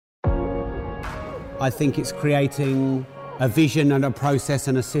I think it's creating a vision and a process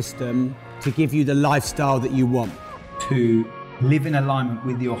and a system to give you the lifestyle that you want. To live in alignment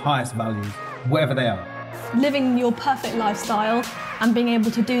with your highest values, whatever they are. Living your perfect lifestyle and being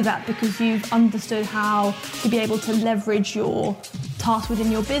able to do that because you've understood how to be able to leverage your tasks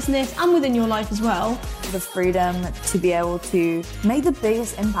within your business and within your life as well. The freedom to be able to make the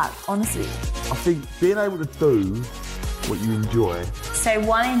biggest impact, honestly. I think being able to do what you enjoy. So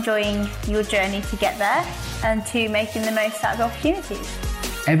one, enjoying your journey to get there, and two, making the most out of the opportunities.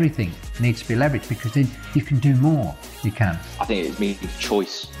 Everything needs to be leveraged because then you can do more. You can. I think it means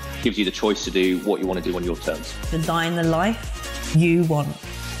choice. Gives you the choice to do what you want to do on your terms. Design the life you want.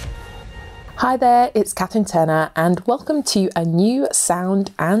 Hi there, it's Catherine Turner and welcome to a new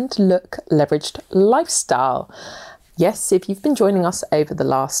Sound and Look Leveraged Lifestyle. Yes, if you've been joining us over the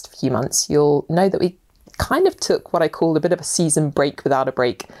last few months, you'll know that we kind of took what I call a bit of a season break without a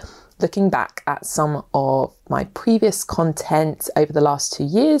break, looking back at some of my previous content over the last 2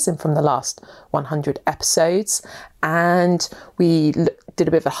 years and from the last 100 episodes. And we did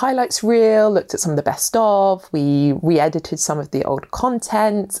a bit of a highlights reel, looked at some of the best of, we re-edited some of the old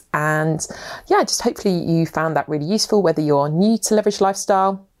content. And yeah, just hopefully you found that really useful, whether you're new to Leverage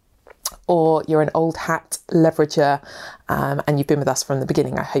Lifestyle or you're an old hat leverager and you've been with us from the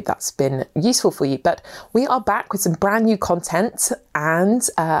beginning. I hope that's been useful for you. But we are back with some brand new content and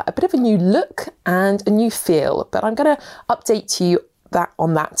a bit of a new look and a new feel. But I'm going to update you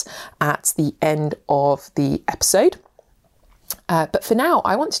on that at the end of the episode. But for now,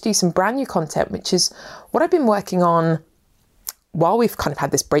 I want to do some brand new content, which is what I've been working on while we've kind of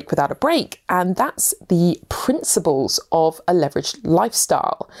had this break without a break, and that's the principles of a leveraged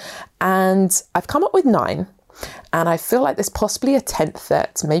lifestyle. And I've come up with 9, and I feel like there's possibly a 10th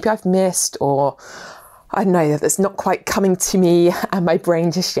that maybe I've missed, or I don't know, that's not quite coming to me and my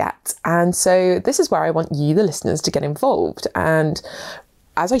brain just yet. And so this is where I want you, the listeners, to get involved. And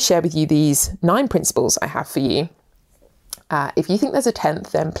as I share with you these 9 principles I have for you, if you think there's a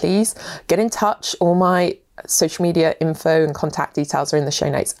 10th, then please get in touch. All my social media info and contact details are in the show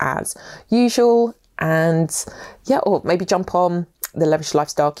notes as usual. And yeah, or maybe jump on the Leveraged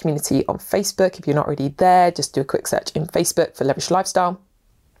Lifestyle community on Facebook. If you're not already there, just do a quick search in Facebook for Leveraged Lifestyle,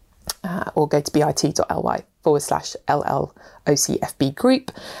 or go to bit.ly/LLOCFB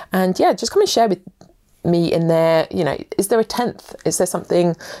group. And yeah, just come and share with me in there. You know, is there a 10th? Is there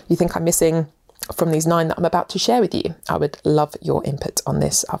something you think I'm missing from these 9 that I'm about to share with you? I would love your input on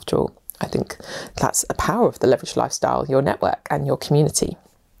this. After all, I think that's a power of the Leveraged Lifestyle, your network and your community.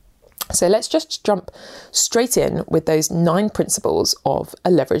 So let's just jump straight in with those 9 principles of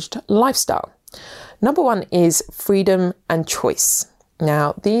a leveraged lifestyle. Number 1 is freedom and choice.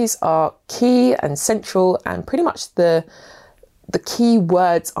 Now, these are key and central and pretty much the key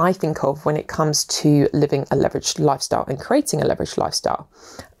words I think of when it comes to living a leveraged lifestyle and creating a leveraged lifestyle.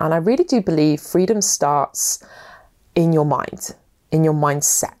 And I really do believe freedom starts in your mind, in your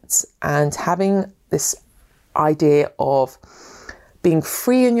mindset, and having this idea of being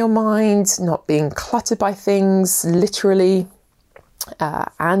free in your mind, not being cluttered by things, literally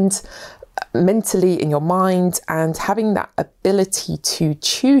and mentally in your mind, and having that ability to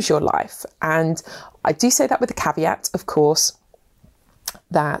choose your life. And I do say that with a caveat, of course,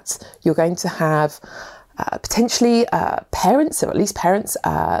 that you're going to have potentially parents, or at least parents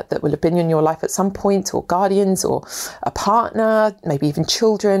that will have been in your life at some point, or guardians, or a partner, maybe even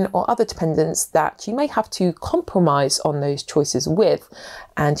children or other dependents that you may have to compromise on those choices with.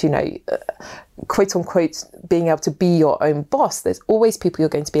 And, you know, quote unquote, being able to be your own boss, there's always people you're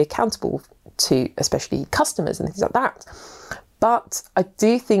going to be accountable to, especially customers and things like that. But I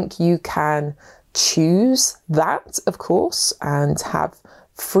do think you can choose that, of course, and have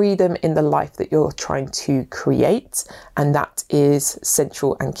freedom in the life that you're trying to create. And that is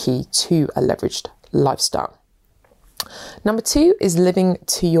central and key to a leveraged lifestyle. Number 2 is living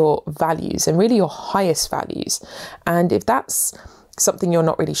to your values, and really your highest values. And if that's something you're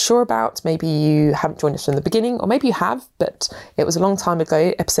not really sure about, maybe you haven't joined us from the beginning, or maybe you have, but it was a long time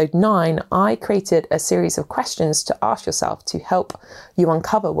ago, episode 9, I created a series of questions to ask yourself to help you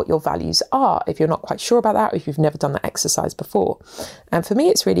uncover what your values are if you're not quite sure about that, or if you've never done that exercise before. And for me,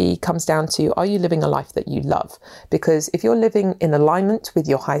 it's really comes down to, are you living a life that you love? Because if you're living in alignment with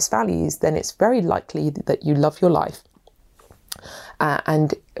your highest values, then it's very likely that you love your life.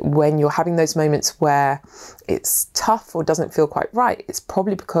 And when you're having those moments where it's tough or doesn't feel quite right, it's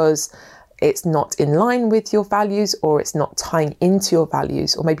probably because it's not in line with your values, or it's not tying into your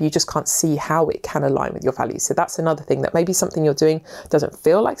values, or maybe you just can't see how it can align with your values. So that's another thing, that maybe something you're doing doesn't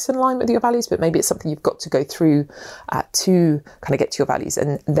feel like it's in line with your values, but maybe it's something you've got to go through to kind of get to your values,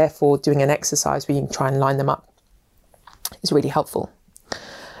 and therefore doing an exercise where you can try and line them up is really helpful.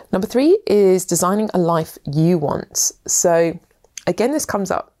 Number 3 is designing a life you want. So again, this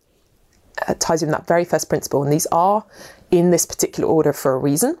comes up, ties in that very first principle, and these are in this particular order for a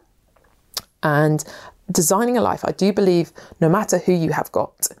reason. And designing a life, I do believe, no matter who you have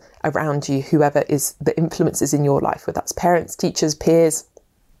got around you, whoever is the influences in your life, whether that's parents, teachers, peers,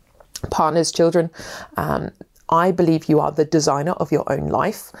 partners, children, I believe you are the designer of your own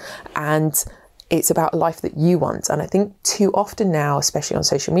life, and it's about a life that you want. And I think too often now, especially on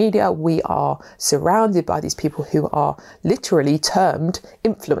social media, we are surrounded by these people who are literally termed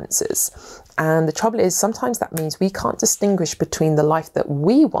influencers. And the trouble is, sometimes that means we can't distinguish between the life that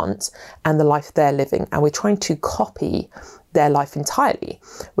we want and the life they're living. And we're trying to copy their life entirely,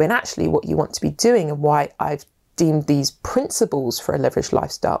 when actually what you want to be doing, and why I've deemed these principles for a leveraged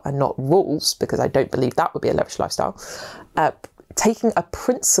lifestyle and not rules, because I don't believe that would be a leveraged lifestyle, taking a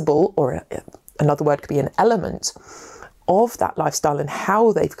principle, or another word could be an element of that lifestyle and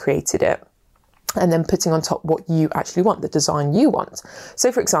how they've created it, and then putting on top what you actually want, the design you want.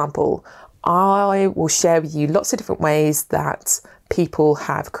 So for example, I will share with you lots of different ways that people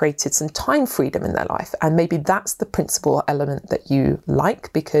have created some time freedom in their life. And maybe that's the principal element that you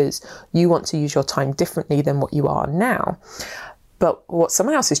like, because you want to use your time differently than what you are now. But what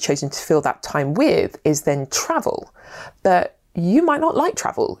someone else has chosen to fill that time with is then travel. But you might not like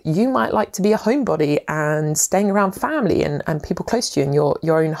travel. You might like to be a homebody and staying around family and people close to you in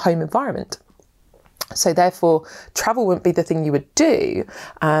your own home environment. So therefore, travel wouldn't be the thing you would do.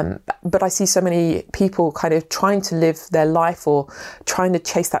 But I see so many people kind of trying to live their life, or trying to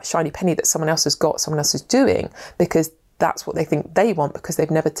chase that shiny penny that someone else has got, someone else is doing, because that's what they think they want, because they've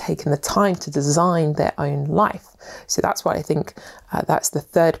never taken the time to design their own life. So that's why I think that's the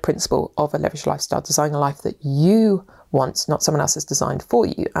third principle of a leveraged lifestyle: designing a life that you want, not someone else has designed for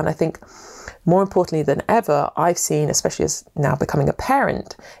you. And I think more importantly than ever, I've seen, especially as now becoming a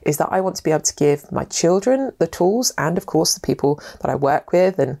parent, is that I want to be able to give my children the tools, and of course the people that I work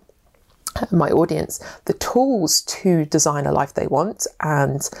with and my audience, the tools to design a life they want,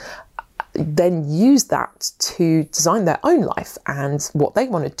 and then use that to design their own life and what they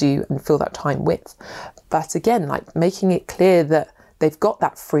want to do and fill that time with. But again, like making it clear that they've got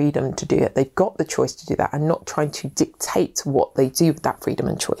that freedom to do it, they've got the choice to do that, and not trying to dictate what they do with that freedom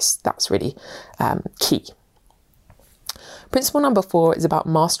and choice. That's really key. Principle number 4 is about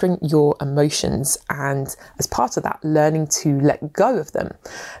mastering your emotions, and as part of that, learning to let go of them.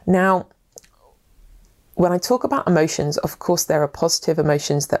 Now, when I talk about emotions, of course, there are positive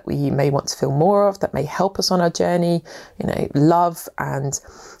emotions that we may want to feel more of, that may help us on our journey, love and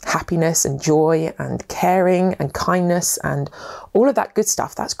happiness and joy and caring and kindness and all of that good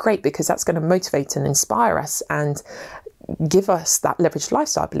stuff. That's great, because that's going to motivate and inspire us and give us that leveraged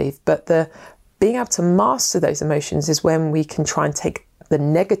lifestyle, I believe. But being able to master those emotions is when we can try and take the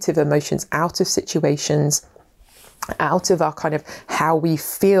negative emotions out of situations, out of our kind of how we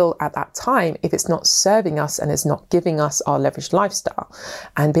feel at that time, if it's not serving us and it's not giving us our leveraged lifestyle,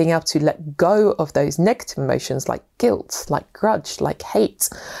 and being able to let go of those negative emotions like guilt, like grudge, like hate,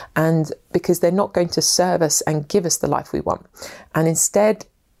 and because they're not going to serve us and give us the life we want. And instead,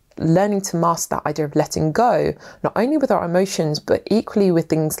 learning to master that idea of letting go, not only with our emotions, but equally with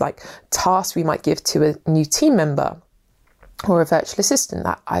things like tasks we might give to a new team member or a virtual assistant.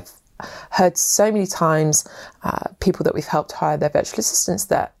 That I've heard so many times, people that we've helped hire their virtual assistants,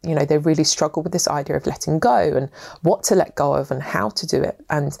 that they really struggle with this idea of letting go and what to let go of and how to do it,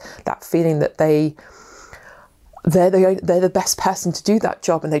 and that feeling that they're the best person to do that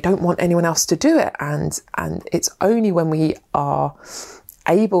job and they don't want anyone else to do it. And it's only when we are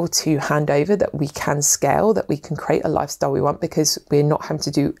able to hand over that we can scale, that we can create a lifestyle we want, because we're not having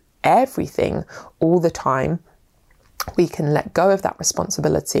to do everything all the time. We can let go of that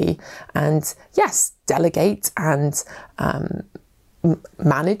responsibility and, yes, delegate and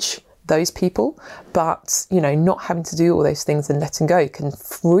manage those people, but not having to do all those things and letting go can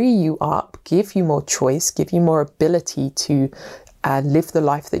free you up, give you more choice, give you more ability to live the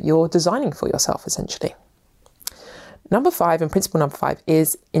life that you're designing for yourself, essentially. Number 5, and principle number 5,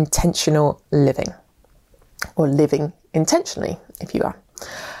 is intentional living, or living intentionally, if you are.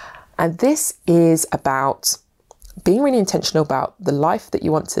 And this is about being really intentional about the life that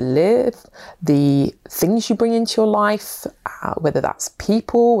you want to live, the things you bring into your life, whether that's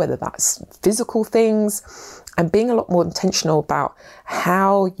people, whether that's physical things, and being a lot more intentional about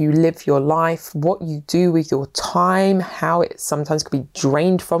how you live your life, what you do with your time, how it sometimes can be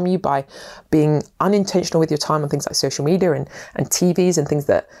drained from you by being unintentional with your time on things like social media and TVs and things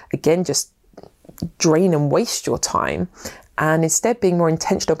that, again, just drain and waste your time. And instead being more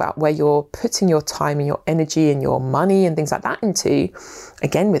intentional about where you're putting your time and your energy and your money and things like that into,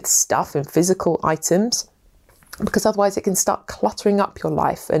 again, with stuff and physical items, because otherwise it can start cluttering up your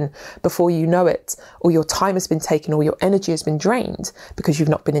life, and before you know it, all your time has been taken, all your energy has been drained because you've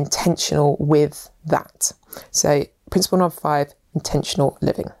not been intentional with that. So principle number 5, intentional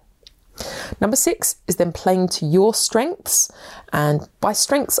living. Number 6 is then playing to your strengths, and by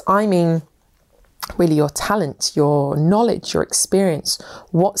strengths I mean really your talent, your knowledge, your experience,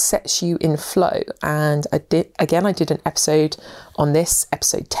 what sets you in flow. And I did an episode on this,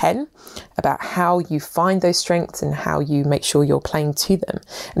 episode 10, about how you find those strengths and how you make sure you're playing to them.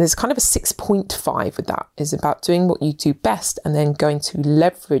 And there's kind of a 6.5 with that, is about doing what you do best and then going to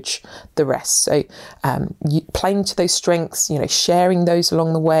leverage the rest. So you playing to those strengths, sharing those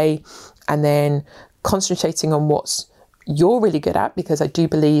along the way, and then concentrating on what you're really good at, because I do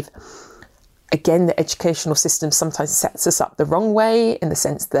believe, again, the educational system sometimes sets us up the wrong way, in the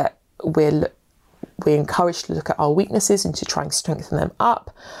sense that we're encouraged to look at our weaknesses and to try and strengthen them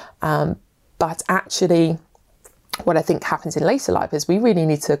up. But actually, what I think happens in later life is we really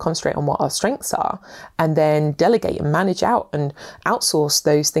need to concentrate on what our strengths are, and then delegate and manage out and outsource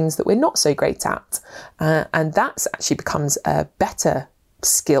those things that we're not so great at. And that actually becomes a better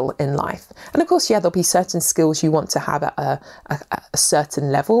skill in life. And of course, there'll be certain skills you want to have at a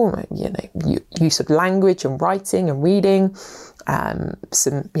certain level, use of language and writing and reading,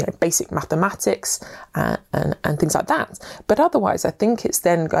 some basic mathematics and things like that. But otherwise, I think it's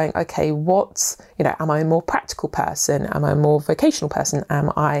then going, okay, am I a more practical person? Am I a more vocational person?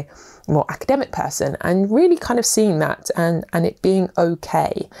 Am I a more academic person? And really kind of seeing that and it being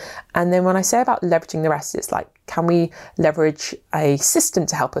okay. And then when I say about leveraging the rest, it's like, can we leverage a system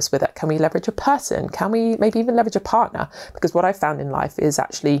to help us with it? Can we leverage a person? Can we maybe even leverage a partner? Because what I found in life is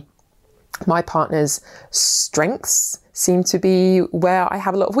actually my partner's strengths seem to be where I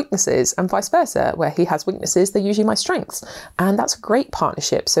have a lot of weaknesses, and vice versa. Where he has weaknesses, they're usually my strengths. And that's a great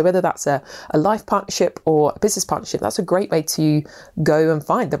partnership. So whether that's a life partnership or a business partnership, that's a great way to go and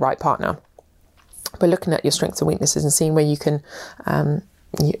find the right partner. We're looking at your strengths and weaknesses and seeing where you can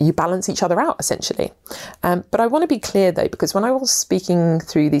you balance each other out, essentially. But I want to be clear though, because when I was speaking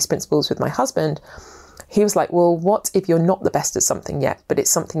through these principles with my husband, he was like, well, what if you're not the best at something yet, but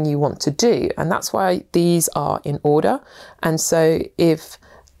it's something you want to do? And that's why these are in order. And so if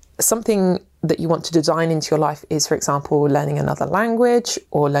something that you want to design into your life is, for example, learning another language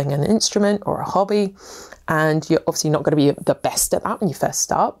or learning an instrument or a hobby, and you're obviously not going to be the best at that when you first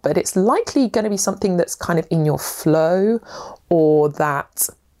start, but it's likely going to be something that's kind of in your flow, or that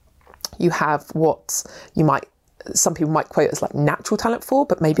you have what some people might quote as like natural talent for,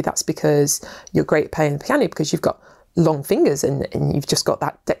 but maybe that's because you're great at playing the piano because you've got long fingers and you've just got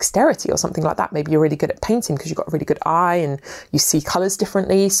that dexterity or something like that. Maybe you're really good at painting because you've got a really good eye and you see colours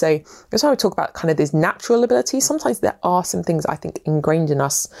differently. So that's why we talk about kind of these natural abilities. Sometimes there are some things I think ingrained in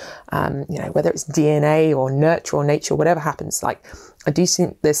us, whether it's DNA or nurture or nature, whatever happens. Like I do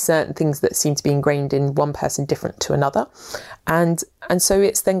think there's certain things that seem to be ingrained in one person different to another. And so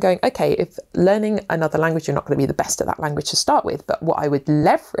it's then going, okay, if learning another language, you're not going to be the best at that language to start with, but what I would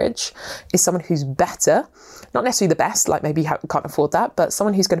leverage is someone who's better, not necessarily the best, like maybe you can't afford that, but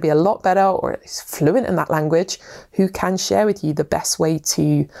someone who's going to be a lot better or is fluent in that language, who can share with you the best way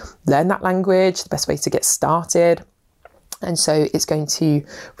to learn that language, the best way to get started. And so it's going to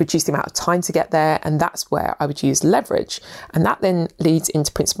reduce the amount of time to get there. And that's where I would use leverage. And that then leads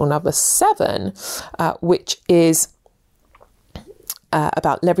into principle number 7, which is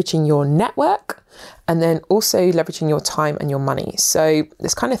about leveraging your network, and then also leveraging your time and your money. So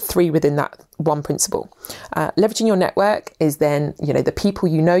there's kind of 3 within that one principle. Leveraging your network is then, the people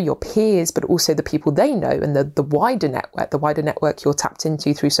your peers, but also the people they know, and the wider network you're tapped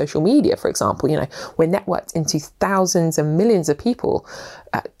into through social media, for example. We're networked into thousands and millions of people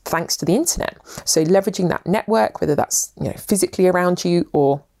thanks to the internet. So leveraging that network, whether that's, physically around you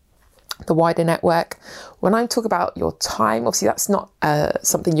or the wider network. When I talk about your time, obviously that's not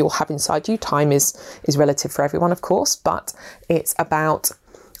something you'll have inside you. Time is relative for everyone, of course, but it's about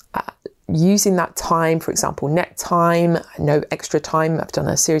using that time, for example, net time, no extra time. I've done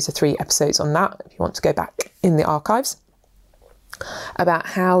a series of 3 episodes on that if you want to go back in the archives, about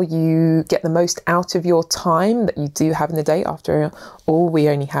how you get the most out of your time that you do have in the day. After all, we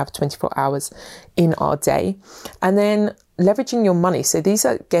only have 24 hours in our day. And then leveraging your money. So these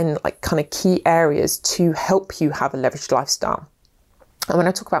are, again, like kind of key areas to help you have a leveraged lifestyle. And when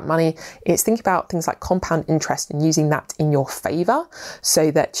I talk about money, it's thinking about things like compound interest and using that in your favor so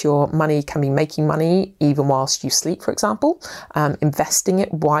that your money can be making money even whilst you sleep, for example, investing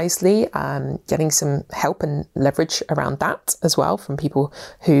it wisely, getting some help and leverage around that as well from people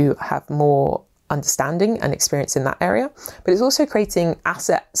who have more understanding and experience in that area. But it's also creating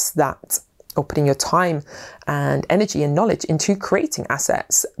assets or putting your time and energy and knowledge into creating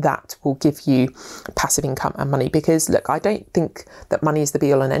assets that will give you passive income and money. Because look, I don't think that money is the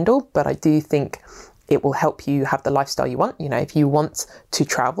be all and end all, but I do think it will help you have the lifestyle you want. You know, if you want to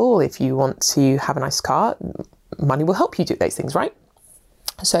travel, if you want to have a nice car, money will help you do those things, right?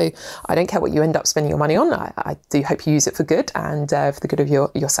 So I don't care what you end up spending your money on. I do hope you use it for good and for the good of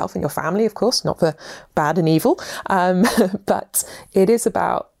yourself and your family, of course, not for bad and evil. But it is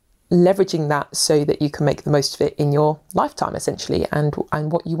about leveraging that so that you can make the most of it in your lifetime, essentially, and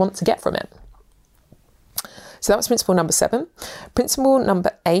what you want to get from it. So that was principle number 7. Principle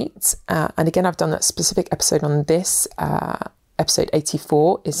number 8, and again, I've done a specific episode on this, episode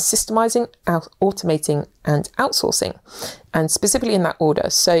 84, is systemizing, automating, and outsourcing, and specifically in that order.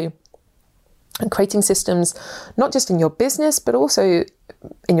 So creating systems, not just in your business, but also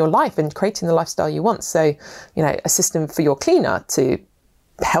in your life and creating the lifestyle you want. So, you know, a system for your cleaner to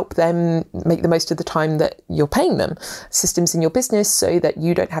help them make the most of the time that you're paying them. Systems in your business so that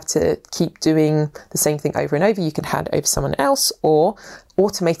you don't have to keep doing the same thing over and over. You can hand over to someone else or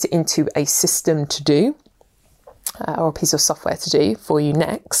automate it into a system to do, or a piece of software to do for you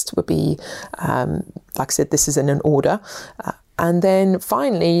next would be, like I said, this is in an order. And then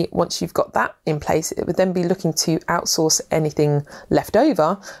finally, once you've got that in place, it would then be looking to outsource anything left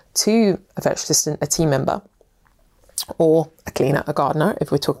over to a virtual assistant, a team member, or a cleaner, a gardener,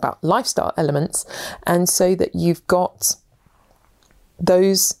 if we talk about lifestyle elements. And so that you've got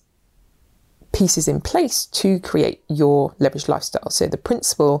those pieces in place to create your leveraged lifestyle. So the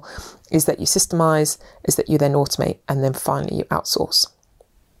principle is that you systemize, is that you then automate, and then finally you outsource.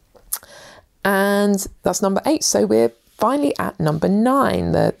 And that's number 8. So we're finally at number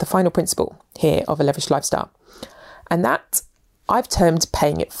 9, the final principle here of a leveraged lifestyle. And that I've termed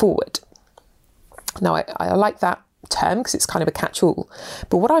paying it forward. Now, I like that term because it's kind of a catch-all.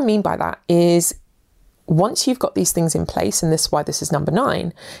 But what I mean by that is once you've got these things in place, and this is why this is number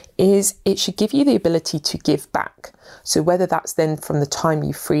 9, is it should give you the ability to give back. So whether that's then from the time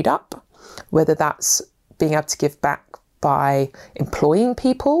you freed up, whether that's being able to give back by employing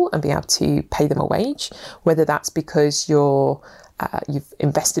people and being able to pay them a wage, whether that's because you've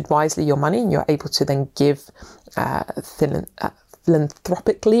invested wisely your money and you're able to then give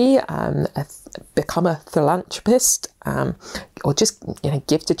philanthropically, become a philanthropist, or just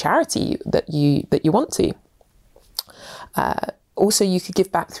give to charity that you want to. Also, you could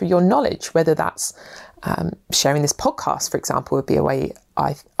give back through your knowledge, whether that's sharing this podcast, for example, would be a way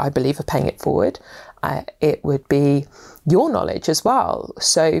I believe of paying it forward. It would be your knowledge as well.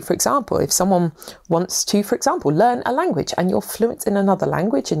 So, for example, if someone wants to, for example, learn a language and you're fluent in another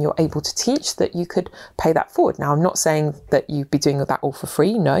language and you're able to teach, that you could pay that forward. Now, I'm not saying that you'd be doing that all for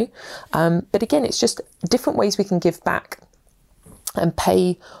free, no. But again, it's just different ways we can give back and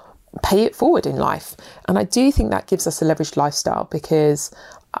pay it forward in life. And I do think that gives us a leveraged lifestyle because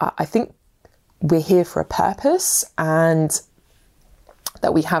I think we're here for a purpose and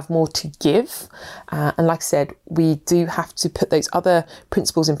that we have more to give. And like I said, we do have to put those other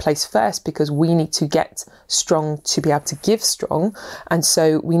principles in place first because we need to get strong to be able to give strong. And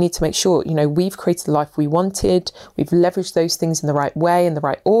so we need to make sure, we've created the life we wanted. We've leveraged those things in the right way, in the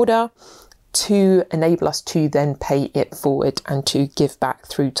right order, to enable us to then pay it forward and to give back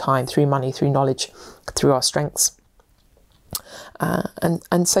through time, through money, through knowledge, through our strengths.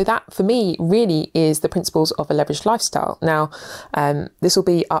 And so that for me really is the principles of a leveraged lifestyle. Now, this will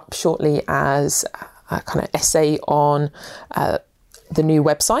be up shortly as a kind of essay on the new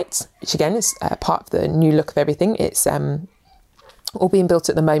website, which again is part of the new look of everything. It's all being built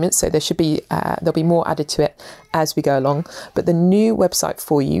at the moment, so there'll be more added to it as we go along. But the new website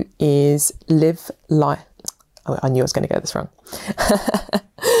for you is Live Life. Oh, I knew I was going to get this wrong.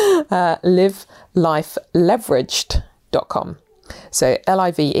 LiveLifeLeveraged.com. So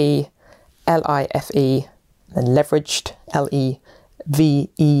LiveLife, then leveraged,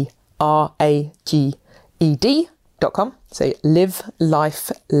 Leveraged.com. So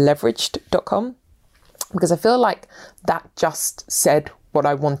LiveLifeLeveraged.com. Because I feel like that just said what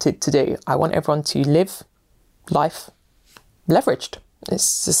I wanted to do. I want everyone to live life leveraged.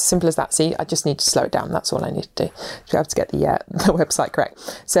 It's as simple as that. See, I just need to slow it down. That's all I need to do to be able to get the website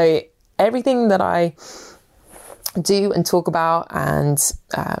correct. So everything that I do and talk about, and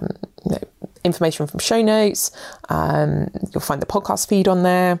information from show notes. You'll find the podcast feed on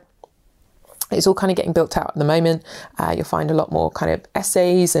there. It's all kind of getting built out at the moment. You'll find a lot more kind of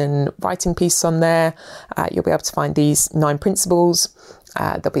essays and writing pieces on there. You'll be able to find these 9 principles.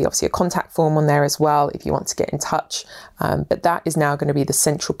 There'll be obviously a contact form on there as well if you want to get in touch. But that is now going to be the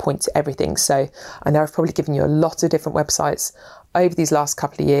central point to everything. So I know I've probably given you a lot of different websites over these last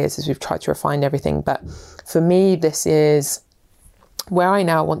couple of years as we've tried to refine everything. But for me, this is where I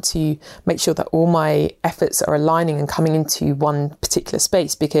now want to make sure that all my efforts are aligning and coming into one particular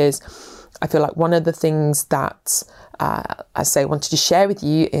space, because I feel like one of the things that I wanted to share with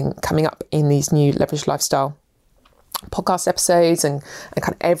you in coming up in these new Leveraged Lifestyle podcast episodes and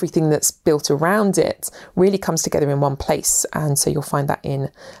kind of everything that's built around it really comes together in one place. And so you'll find that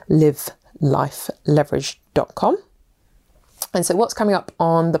in livelife.leverage.com. And so what's coming up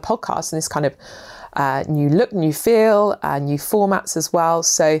on the podcast and this kind of new look, new feel, new formats as well.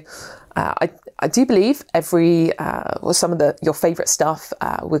 So I do believe some of your favourite stuff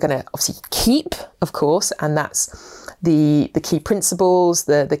we're going to obviously keep, of course, and that's the key principles,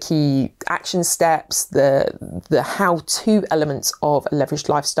 the key action steps, the how-to elements of a leveraged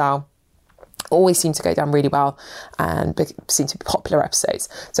lifestyle. Always seem to go down really well and seem to be popular episodes.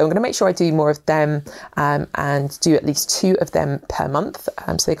 So I'm going to make sure I do more of them and do at least 2 of them per month.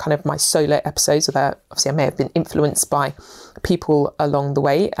 So they're kind of my solo episodes, although obviously I may have been influenced by people along the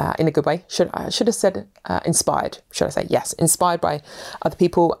way in a good way. I should have said inspired. Should I say yes? Inspired by other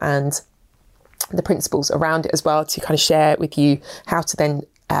people and the principles around it as well, to kind of share with you how to then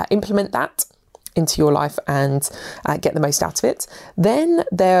implement that into your life and get the most out of it. Then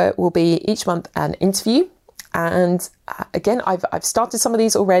there will be each month an interview, and again I've started some of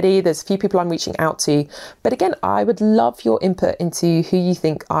these already. There's a few people I'm reaching out to, but again I would love your input into who you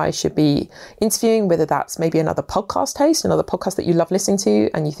think I should be interviewing, whether that's maybe another podcast host, another podcast that you love listening to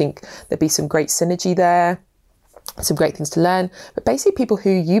and you think there'd be some great synergy there, some great things to learn, but basically people who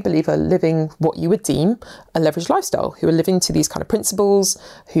you believe are living what you would deem a leveraged lifestyle, who are living to these kind of principles,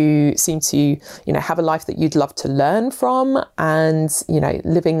 who seem to, have a life that you'd love to learn from, and,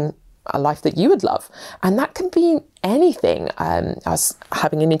 living a life that you would love. And that can be anything. I was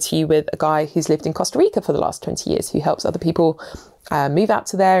having an interview with a guy who's lived in Costa Rica for the last 20 years, who helps other people move out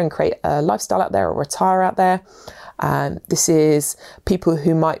to there and create a lifestyle out there or retire out there. This is people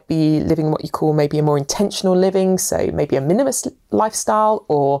who might be living what you call maybe a more intentional living, so maybe a minimalist lifestyle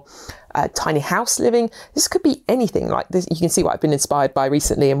or a tiny house living. This could be anything like this. You can see what I've been inspired by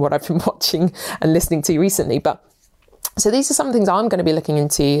recently and what I've been watching and listening to recently. But so these are some things I'm going to be looking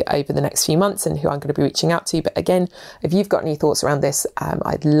into over the next few months and who I'm going to be reaching out to. But again, if you've got any thoughts around this,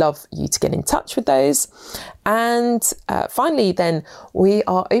 I'd love you to get in touch with those. And finally, then we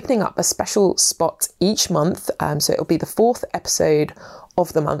are opening up a special spot each month. So it'll be the 4th episode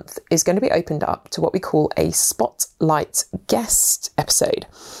of the month is going to be opened up to what we call a spotlight guest episode.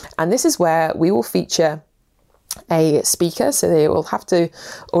 And this is where we will feature a speaker, so they will have to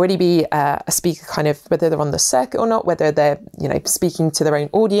already be a speaker, kind of whether they're on the circuit or not, whether they're speaking to their own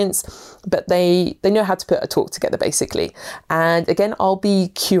audience, but they know how to put a talk together basically. And again, I'll be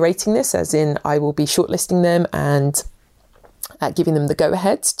curating this, as in I will be shortlisting them and giving them the go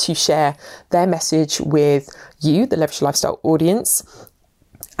ahead to share their message with you, the Leveraged Lifestyle audience.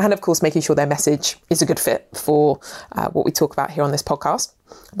 And of course, making sure their message is a good fit for what we talk about here on this podcast.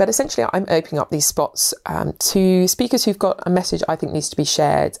 But essentially, I'm opening up these spots to speakers who've got a message I think needs to be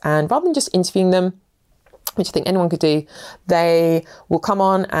shared. And rather than just interviewing them, which I think anyone could do, they will come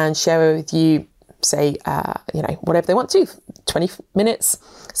on and share with you, say, whatever they want to, 20 minutes,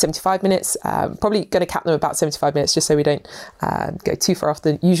 75 minutes, probably going to cap them about 75 minutes just so we don't go too far off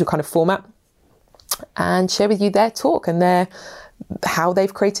the usual kind of format, and share with you their talk and how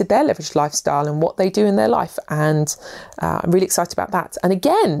they've created their leveraged lifestyle and what they do in their life. And I'm really excited about that. And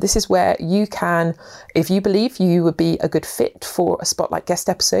again, this is where you can, if you believe you would be a good fit for a Spotlight guest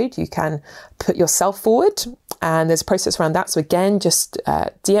episode, you can put yourself forward, and there's a process around that. So again, just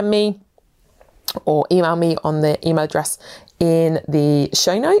DM me or email me on the email address in the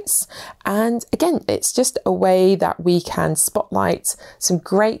show notes. And again, it's just a way that we can spotlight some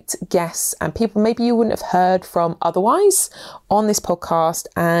great guests and people maybe you wouldn't have heard from otherwise on this podcast,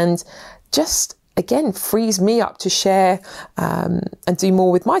 and just again frees me up to share and do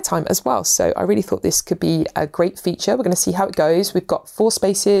more with my time as well. So I really thought this could be a great feature. We're going to see how it goes. We've got 4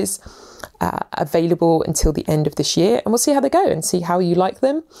 spaces available until the end of this year, and we'll see how they go and see how you like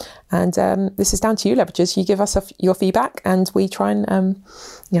them. And this is down to you, Leveragers. You give us your feedback and we try and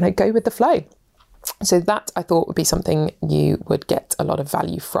go with the flow. So that I thought would be something you would get a lot of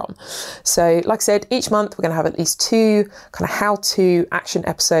value from. So like I said, each month we're going to have at least 2 kind of how-to action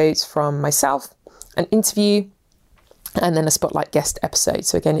episodes from myself, an interview, and then a spotlight guest episode.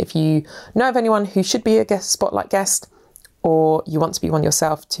 So again, if you know of anyone who should be a spotlight guest, or you want to be one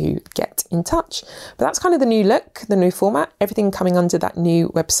yourself, to get in touch. But that's kind of the new look, the new format, everything coming under that new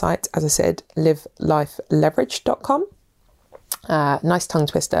website, as I said, livelife-leverage.com. Nice tongue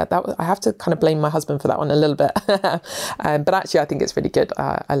twister. I have to kind of blame my husband for that one a little bit. But actually, I think it's really good.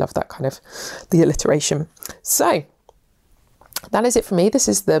 I love that kind of the alliteration. So that is it for me. This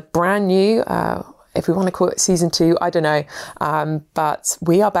is the brand new, if we want to call it season 2, I don't know. But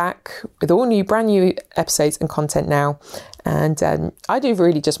we are back with all new, brand new episodes and content now. And I do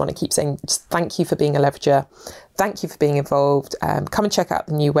really just want to keep saying just thank you for being a leverager. Thank you for being involved. Come and check out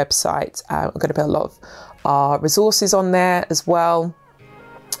the new website. We're going to put a lot of our resources on there as well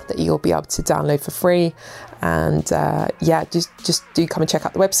that you'll be able to download for free. And just do come and check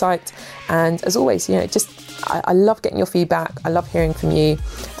out the website. And as always, I love getting your feedback. I love hearing from you.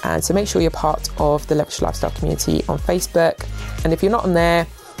 And so make sure you're part of the Leverage Lifestyle community on Facebook. And if you're not on there,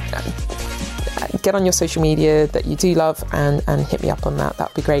 get on your social media that you do love and hit me up on that.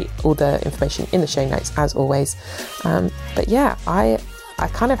 That'd be great. All the information in the show notes as always. But yeah, I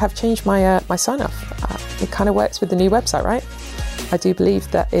kind of have changed my sign off. It kind of works with the new website, right? I do believe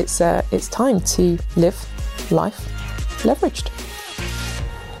that it's time to live life leveraged.